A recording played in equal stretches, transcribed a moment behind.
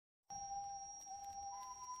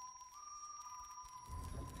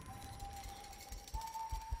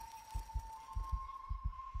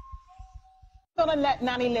Gonna let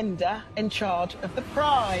Nanny Linda in charge of the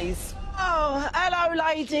prize. Oh, hello,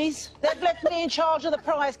 ladies. They've left me in charge of the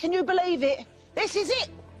prize. Can you believe it? This is it.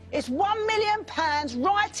 It's £1 million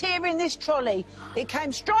right here in this trolley. It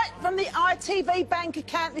came straight from the ITV bank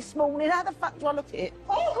account this morning. How the fuck do I look at it?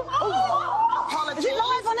 Apologies. Is it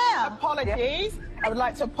live on air? Apologies. I would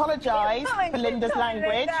like to apologise for Linda's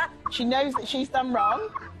language. She knows that she's done wrong.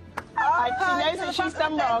 She knows that she's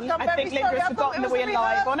done wrong. I think Linda's forgotten that we're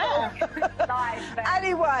live on air.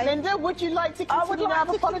 Anyway. Linda, would you like to continue to have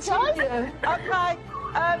apologise? OK.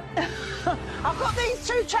 I've got these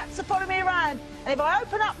two chaps to follow me around, and if I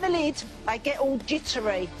open up the lid, they get all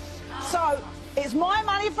jittery. So, it's my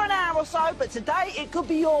money for an hour or so, but today it could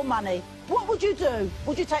be your money. What would you do?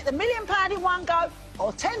 Would you take the £1 million in one go,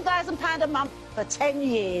 or £10,000 a month for 10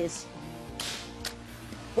 years?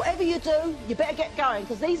 Whatever you do, you better get going,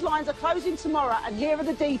 because these lines are closing tomorrow, and here are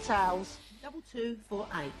the details.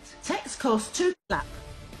 2248. Text cost £2.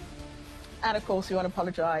 And of course, we want to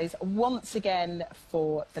apologise once again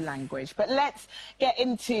for the language. But let's get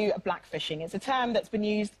into blackfishing. It's a term that's been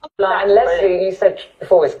used. Like, and Leslie, you said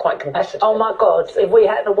before, is quite competitive. Oh my God! If we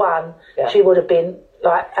hadn't won, she would have been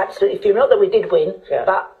like absolutely fuming. Not that we did win,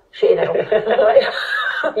 but she know.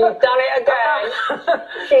 You've done it again.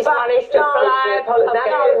 She's managed to fly.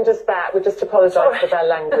 No, just that. We just apologise for their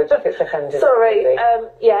language if it's offended. Sorry.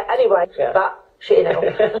 Yeah. Anyway, but she know.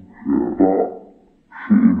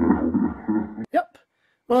 Yep.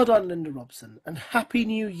 Well done, Linda Robson, and Happy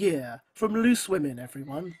New Year from Loose Women,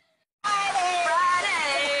 everyone.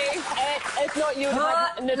 Friday! It's not you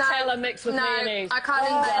had Nutella mixed with mayonnaise. I can't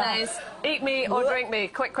eat mayonnaise. Eat me or drink me.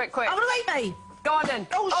 Quick, quick, quick. I'm gonna eat me. Go on then.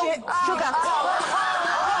 Oh, shit. Sugar.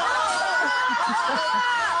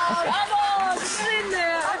 Come on, get in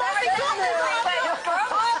there. I'm not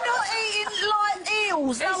eating, like,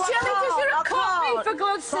 eels. It's jelly because you're a cockney, for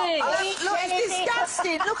God's sake. Look, it's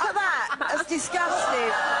disgusting. Look at that. That's disgusting.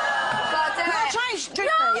 Drink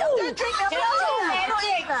me. I'm going to drink me. I'm not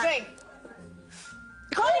eating that. Drink.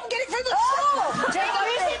 You can't even get it through the straw.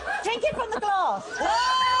 Drink it from the glass.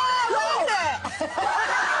 Oh, look at it.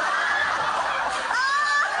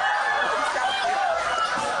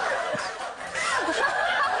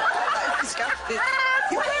 That's disgusting.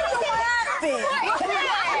 You ruined my outfit.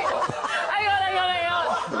 Hang on.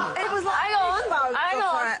 It was like... Hang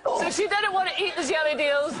on. So she didn't want to eat the jelly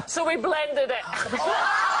deals, so we blended it.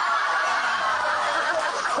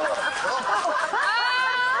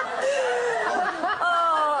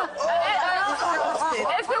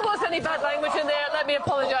 If there was any bad language in there, let me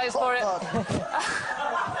apologise for it.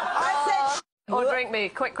 I said... Or drink me.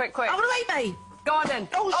 Quick, quick, quick. I'm going to eat me. Go on then.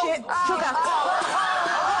 Oh, shit. Sugar.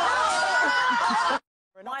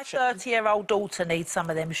 My 30-year-old daughter needs some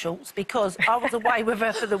of them shorts because I was away with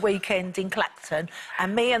her for the weekend in Clacton,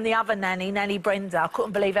 and me and the other nanny Brenda, I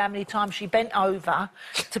couldn't believe how many times she bent over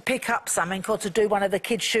to pick up something or to do one of the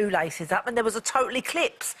kids' shoelaces up, and there was a total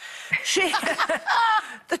eclipse.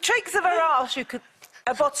 The cheeks of her arse,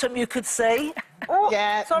 her bottom you could see. Oh,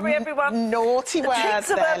 yeah, sorry, everyone. Naughty words. The cheeks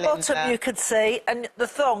of her bottom Linda. you could see, and the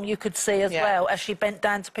thong you could see as well as she bent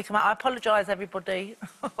down to pick them up. I apologise, everybody.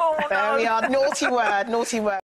 Oh, There we are. Naughty word.